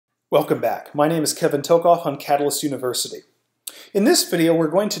Welcome back. My name is Kevin Tokoph on Catalyst University. In this video, we're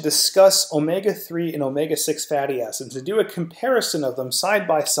going to discuss omega-3 and omega-6 fatty acids and do a comparison of them side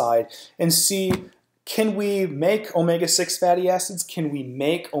by side and see, can we make omega-6 fatty acids? Can we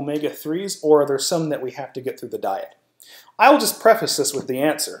make omega-3s? Or are there some that we have to get through the diet? I will just preface this with the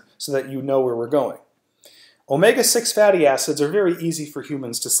answer so that you know where we're going. Omega-6 fatty acids are very easy for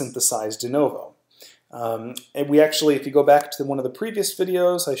humans to synthesize de novo. And we actually, if you go back to one of the previous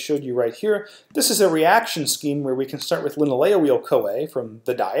videos I showed you right here, this is a reaction scheme where we can start with linoleoyl-CoA from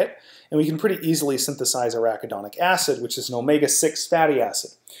the diet, and we can pretty easily synthesize arachidonic acid, which is an omega-6 fatty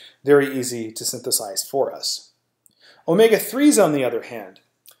acid. Very easy to synthesize for us. Omega-3s, on the other hand,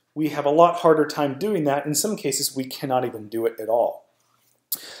 we have a lot harder time doing that. In some cases, we cannot even do it at all.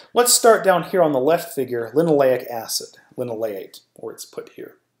 Let's start down here on the left figure, linoleic acid, linoleate, or it's put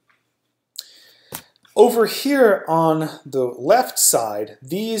here. Over here on the left side,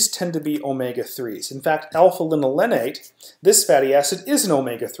 these tend to be omega-3s. In fact, alpha-linolenate, this fatty acid, is an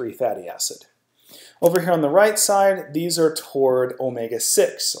omega-3 fatty acid. Over here on the right side, these are toward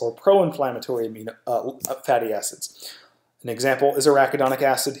omega-6, or pro-inflammatory fatty acids. An example is arachidonic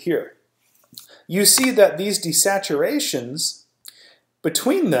acid here. You see that these desaturations,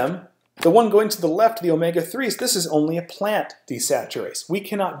 between them, the one going to the left, the omega-3s, this is only a plant desaturase. We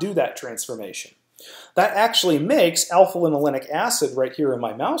cannot do that transformation. That actually makes alpha-linolenic acid, right here in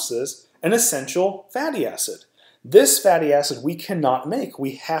my mouses, an essential fatty acid. This fatty acid we cannot make.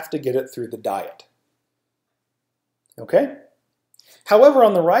 We have to get it through the diet. Okay? However,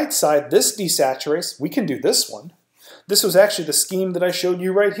 on the right side, this desaturase, we can do this one. This was actually the scheme that I showed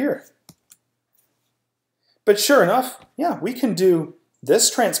you right here. But sure enough, yeah, we can do this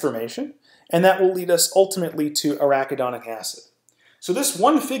transformation, and that will lead us ultimately to arachidonic acid. So this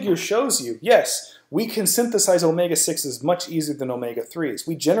one figure shows you, yes, we can synthesize omega-6s much easier than omega-3s.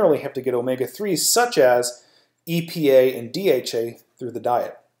 We generally have to get omega-3s such as EPA and DHA through the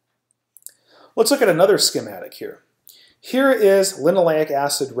diet. Let's look at another schematic here. Here is linoleic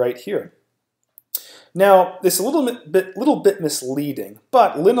acid right here. Now, it's a little bit misleading,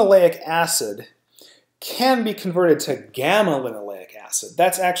 but linoleic acid can be converted to gamma-linoleic acid.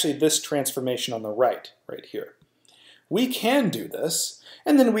 That's actually this transformation on the right here. We can do this,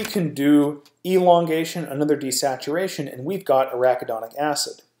 and then we can do elongation, another desaturation, and we've got arachidonic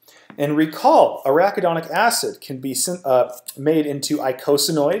acid. And recall, arachidonic acid can be made into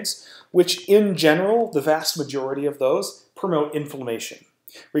eicosanoids, which in general, the vast majority of those promote inflammation.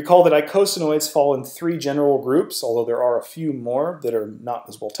 Recall that eicosanoids fall in 3 general groups, although there are a few more that are not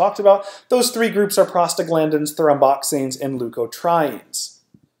as well talked about. Those 3 groups are prostaglandins, thromboxanes, and leukotrienes.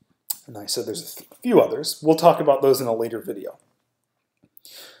 And I said there's a few others. We'll talk about those in a later video.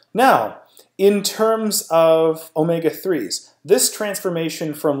 Now, in terms of omega-3s, this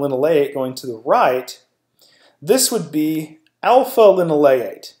transformation from linoleic going to the right, this would be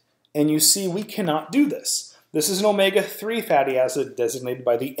alpha-linoleate. And you see we cannot do this. This is an omega-3 fatty acid designated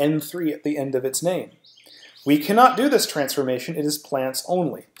by the N3 at the end of its name. We cannot do this transformation. It is plants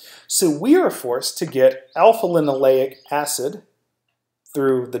only. So we are forced to get alpha-linoleic acid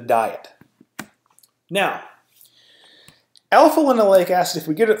through the diet. Now, alpha-linoleic acid, if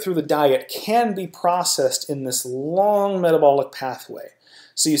we get it through the diet, can be processed in this long metabolic pathway.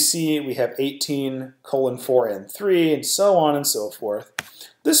 So you see we have 18:4N3 and so on and so forth.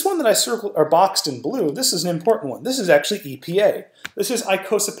 This one that I circled or boxed in blue, this is an important one. This is actually EPA. This is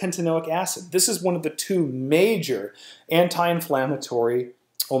eicosapentaenoic acid. This is one of the 2 major anti-inflammatory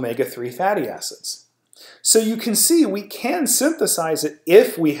omega-3 fatty acids. So you can see we can synthesize it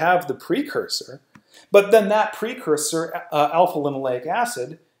if we have the precursor, but then that precursor, alpha-linoleic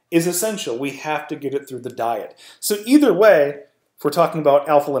acid, is essential. We have to get it through the diet. So either way, if we're talking about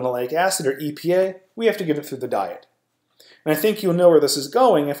alpha-linoleic acid or EPA, we have to get it through the diet. And I think you'll know where this is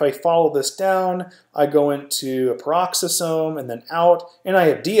going. If I follow this down, I go into a peroxisome and then out, and I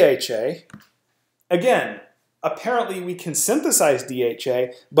have DHA. Again, apparently we can synthesize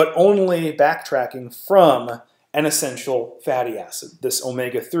DHA, but only backtracking from an essential fatty acid, this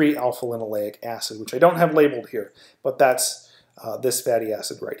omega-3 alpha-linoleic acid, which I don't have labeled here, but that's this fatty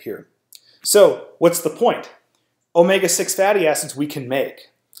acid right here. So what's the point? Omega-6 fatty acids we can make.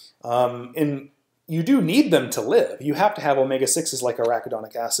 And you do need them to live. You have to have omega-6s like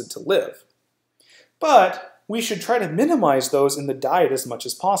arachidonic acid to live. But we should try to minimize those in the diet as much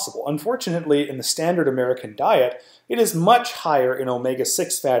as possible. Unfortunately, in the standard American diet, it is much higher in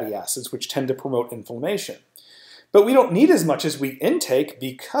omega-6 fatty acids, which tend to promote inflammation. But we don't need as much as we intake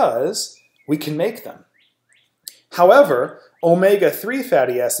because we can make them. However, omega-3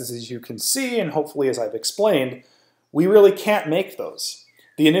 fatty acids, as you can see, and hopefully as I've explained, we really can't make those.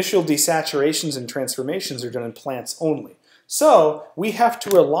 The initial desaturations and transformations are done in plants only. So we have to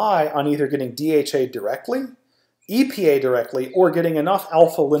rely on either getting DHA directly, EPA directly, or getting enough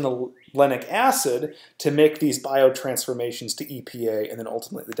alpha-linolenic acid to make these biotransformations to EPA and then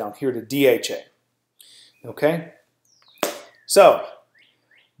ultimately down here to DHA. Okay? So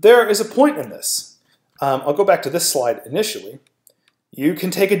there is a point in this. I'll go back to this slide initially. You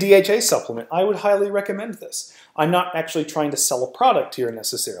can take a DHA supplement. I would highly recommend this. I'm not actually trying to sell a product here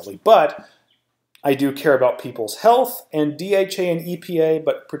necessarily, but I do care about people's health, and DHA and EPA,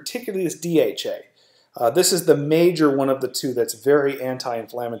 but particularly this DHA. This is the major one of the two that's very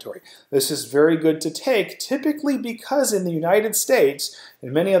anti-inflammatory. This is very good to take, typically because in the United States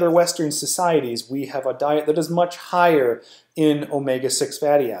and many other Western societies, we have a diet that is much higher in omega-6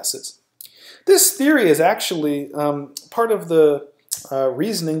 fatty acids. This theory is actually part of the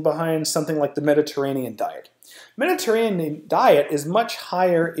reasoning behind something like the Mediterranean diet. Mediterranean diet is much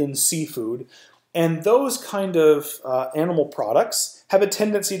higher in seafood, and those kind of animal products have a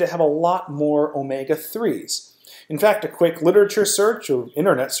tendency to have a lot more omega-3s. In fact, a quick literature search or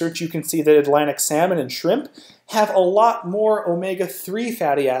internet search, you can see that Atlantic salmon and shrimp have a lot more omega-3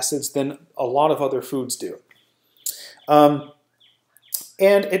 fatty acids than a lot of other foods do.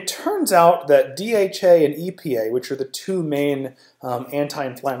 And it turns out that DHA and EPA, which are the two main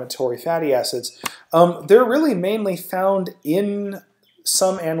anti-inflammatory fatty acids, they're really mainly found in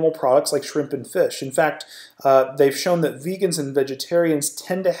some animal products like shrimp and fish. In fact, they've shown that vegans and vegetarians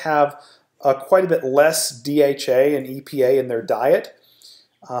tend to have quite a bit less DHA and EPA in their diet,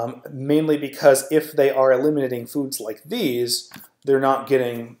 mainly because if they are eliminating foods like these, they're not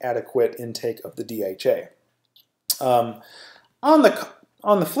getting adequate intake of the DHA.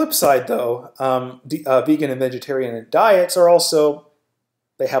 On the flip side, though, vegan and vegetarian diets are also,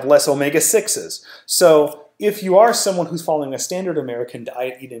 they have less omega-6s. So if you are someone who's following a standard American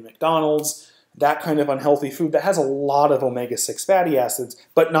diet, eating McDonald's, that kind of unhealthy food, that has a lot of omega-6 fatty acids,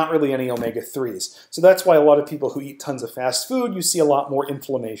 but not really any omega-3s. So that's why a lot of people who eat tons of fast food, you see a lot more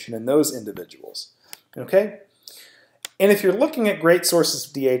inflammation in those individuals. Okay? And if you're looking at great sources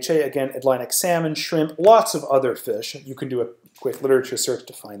of DHA, again, Atlantic salmon, shrimp, lots of other fish, you can do a quick literature search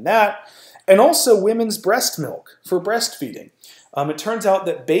to find that, and also women's breast milk for breastfeeding. It turns out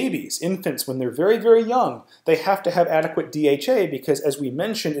that babies, infants, when they're very, very young, they have to have adequate DHA because, as we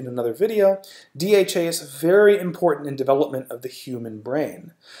mentioned in another video, DHA is very important in development of the human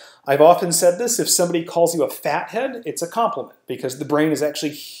brain. I've often said this, if somebody calls you a fathead, it's a compliment because the brain is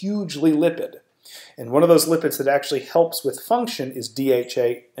actually hugely lipid. And one of those lipids that actually helps with function is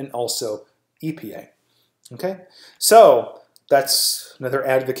DHA and also EPA. Okay? So that's another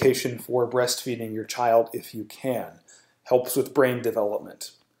advocation for breastfeeding your child if you can. Helps with brain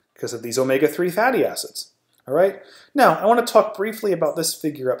development because of these omega-3 fatty acids. All right? Now, I want to talk briefly about this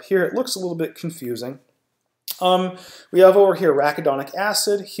figure up here. It looks a little bit confusing. We have over here arachidonic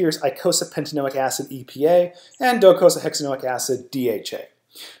acid, here's eicosapentaenoic acid EPA, and docosahexenoic acid DHA.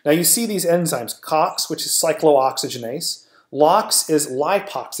 Now you see these enzymes, COX, which is cyclooxygenase, LOX is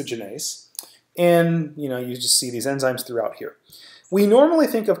lipoxygenase, and you just see these enzymes throughout here. We normally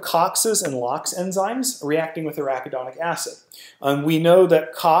think of COXs and LOX enzymes reacting with arachidonic acid. We know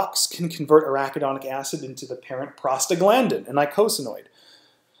that COX can convert arachidonic acid into the parent prostaglandin, an eicosanoid.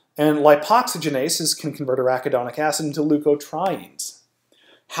 And lipoxygenases can convert arachidonic acid into leukotrienes.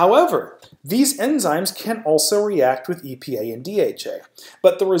 However, these enzymes can also react with EPA and DHA,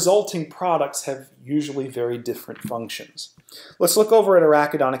 but the resulting products have usually very different functions. Let's look over at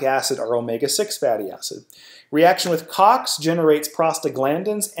arachidonic acid, our omega-6 fatty acid. Reaction with COX generates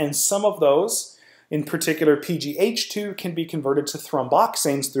prostaglandins, and some of those, in particular PGH2, can be converted to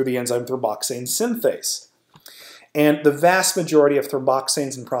thromboxanes through the enzyme thromboxane synthase. And the vast majority of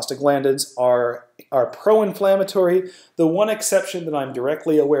thromboxanes and prostaglandins are pro-inflammatory. The one exception that I'm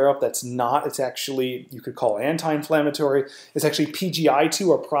directly aware of that's not, it's actually, you could call anti-inflammatory, is actually PGI2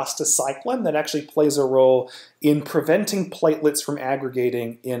 or prostacyclin that actually plays a role in preventing platelets from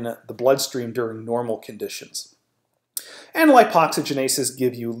aggregating in the bloodstream during normal conditions. And lipoxygenases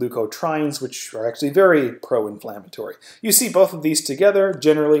give you leukotrienes, which are actually very pro-inflammatory. You see both of these together,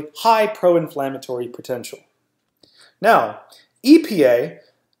 generally high pro-inflammatory potential. Now, EPA,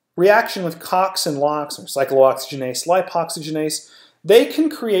 reaction with COX and LOX, or cyclooxygenase, lipoxygenase, they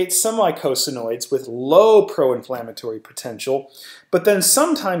can create some eicosanoids with low pro-inflammatory potential, but then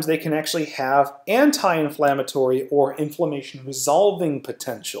sometimes they can actually have anti-inflammatory or inflammation-resolving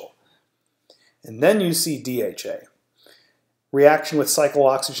potential. And then you see DHA. Reaction with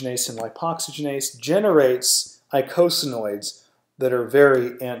cyclooxygenase and lipoxygenase generates eicosanoids that are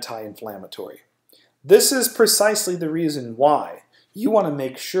very anti-inflammatory. This is precisely the reason why you want to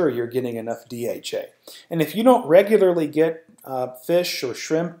make sure you're getting enough DHA. And if you don't regularly get fish or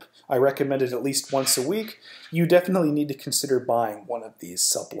shrimp, I recommend it at least once a week, you definitely need to consider buying one of these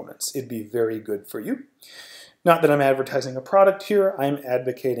supplements. It'd be very good for you. Not that I'm advertising a product here, I'm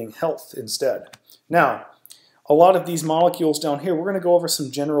advocating health instead. Now, a lot of these molecules down here, we're going to go over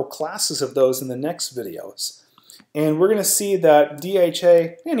some general classes of those in the next videos. And we're going to see that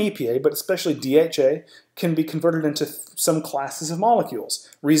DHA and EPA, but especially DHA, can be converted into some classes of molecules.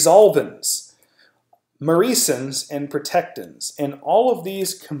 Resolvins, myrisins, and protectins. And all of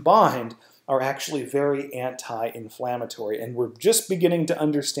these combined are actually very anti-inflammatory. And we're just beginning to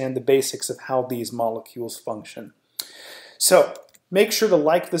understand the basics of how these molecules function. So, make sure to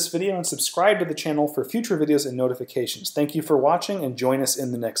like this video and subscribe to the channel for future videos and notifications. Thank you for watching, and join us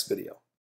in the next video.